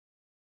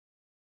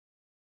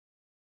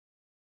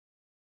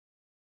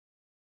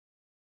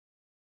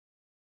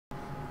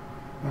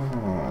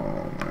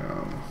Oh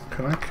man.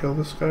 Can I kill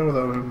this guy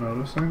without him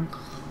noticing?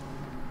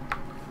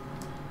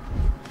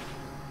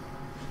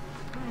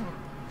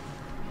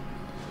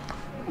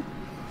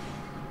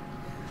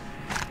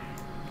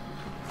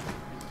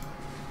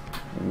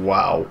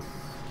 Wow.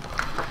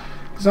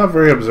 He's not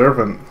very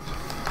observant.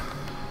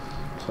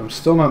 So I'm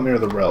still not near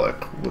the relic.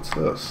 What's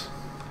this?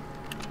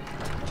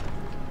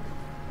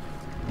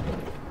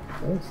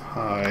 Oh,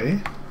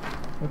 hi.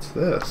 What's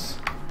this?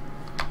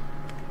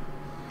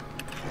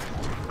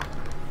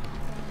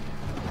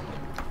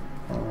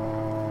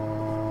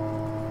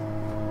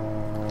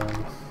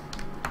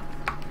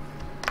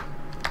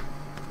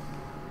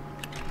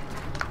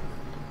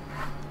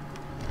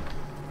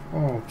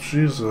 Oh,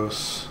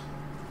 Jesus.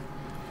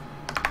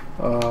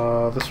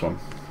 This one.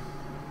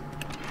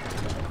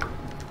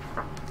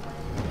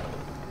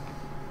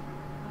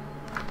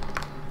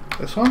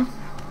 This one?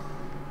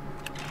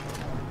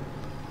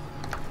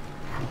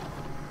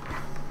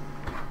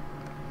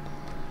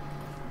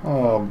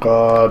 Oh,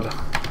 God.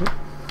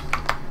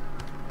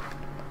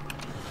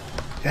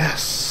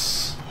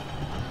 Yes!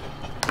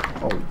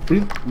 Oh,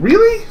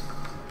 really?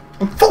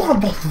 I'm full on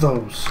both of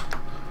those!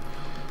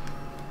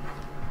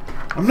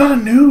 I'm not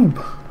a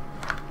noob!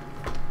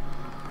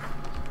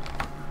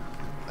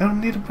 I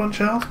don't need a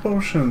bunch of health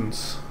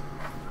potions.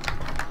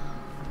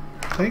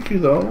 Thank you,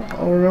 though.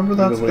 I'll remember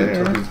that's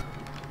there.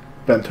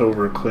 Bent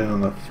over cleaning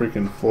the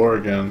freaking floor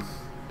again.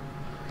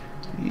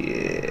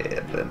 Yeah,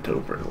 bent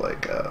over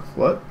like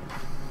what?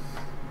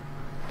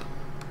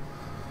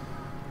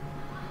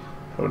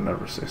 I would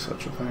never say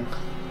such a thing.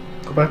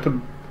 Go back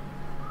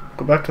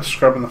to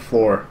scrubbing the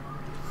floor.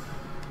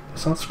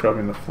 That's not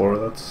scrubbing the floor.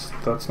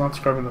 That's not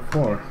scrubbing the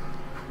floor.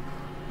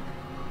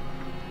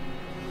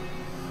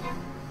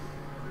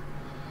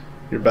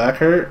 Your back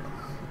hurt?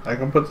 I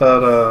can put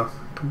that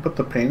put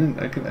the pain in.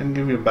 I can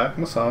give you a back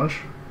massage.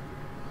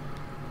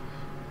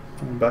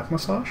 Back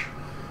massage?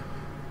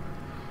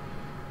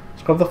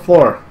 Scrub the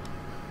floor.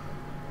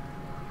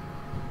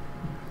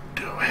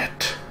 Do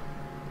it.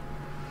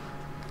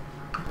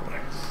 Good boy.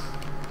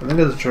 I think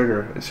it's a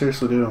trigger. I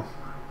seriously do.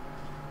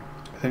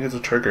 I think it's a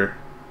trigger.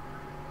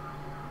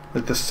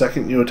 Like the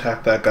second you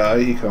attack that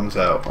guy, he comes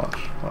out.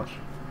 Watch, watch.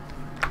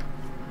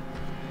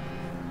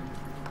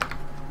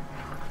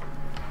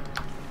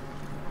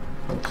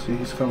 Oh, see,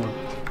 he's coming.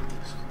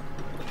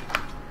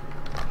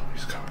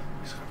 He's coming.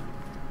 He's coming.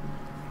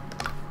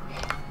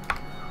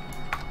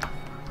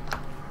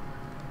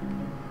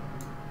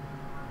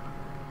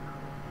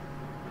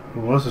 It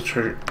was a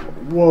trigger.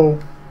 Whoa.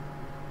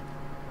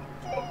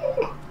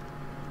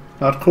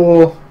 Not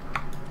cool.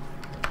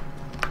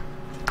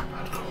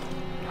 Not cool.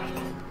 Not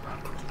cool.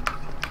 Not cool.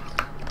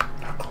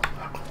 Not cool.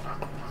 Not cool. Not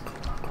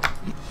cool.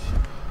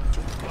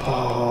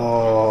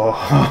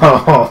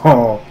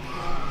 Oh.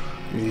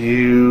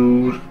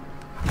 You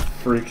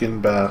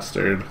freaking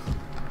bastard.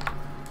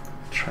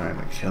 Trying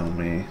to kill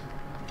me.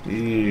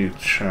 You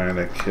trying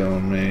to kill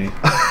me.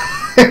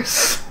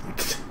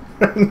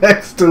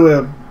 Next to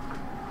him.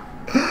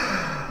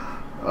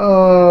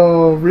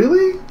 Oh,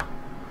 really?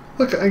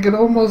 Look, I can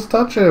almost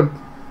touch him.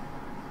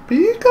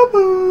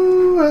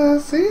 Peekaboo, I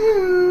see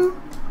you.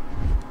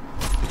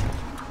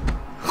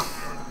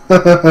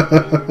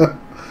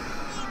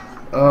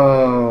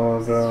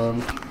 Oh,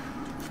 God.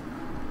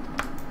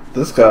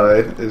 This guy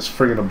is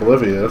friggin'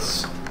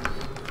 oblivious.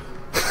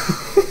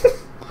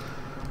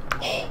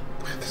 Oh,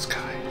 look at this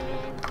guy.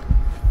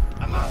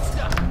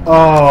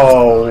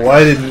 Oh,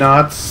 I did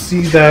not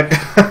see that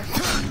guy.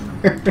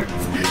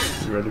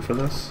 You ready for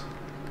this?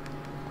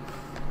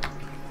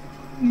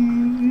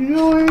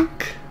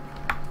 Yoink!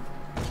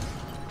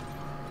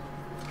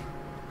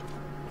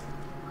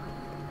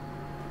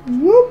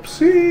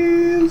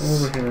 Whoopsies!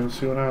 Over here and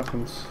see what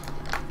happens.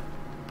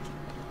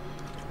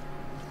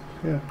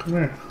 Yeah, come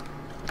here.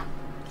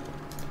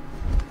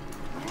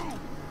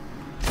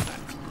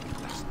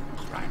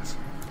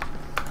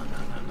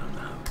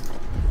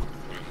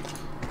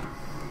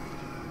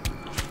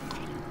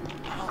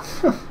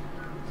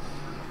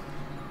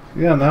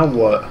 Yeah, now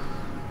what?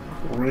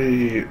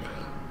 Great.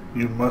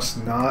 You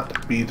must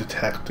not be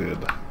detected.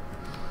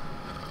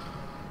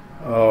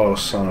 Oh,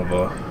 son of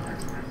a...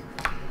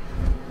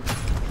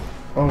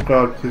 Oh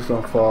God, please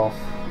don't fall.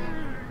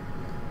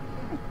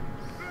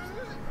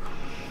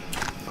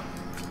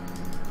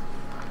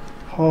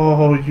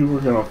 Oh, you were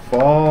gonna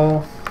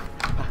fall?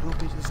 I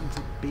hope it isn't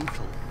a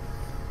beetle.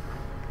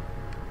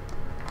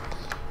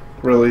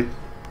 Really?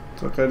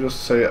 Like I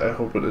just say, I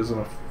hope it isn't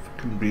a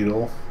fucking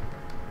beetle.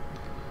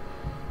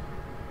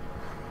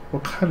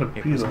 What kind of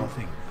beetle? It was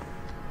nothing.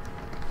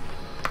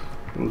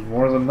 It was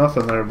more than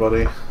nothing there,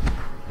 buddy.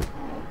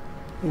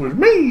 It was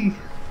me!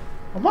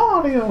 I'm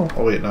Mario!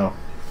 Oh wait, no.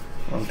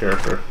 Wrong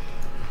character.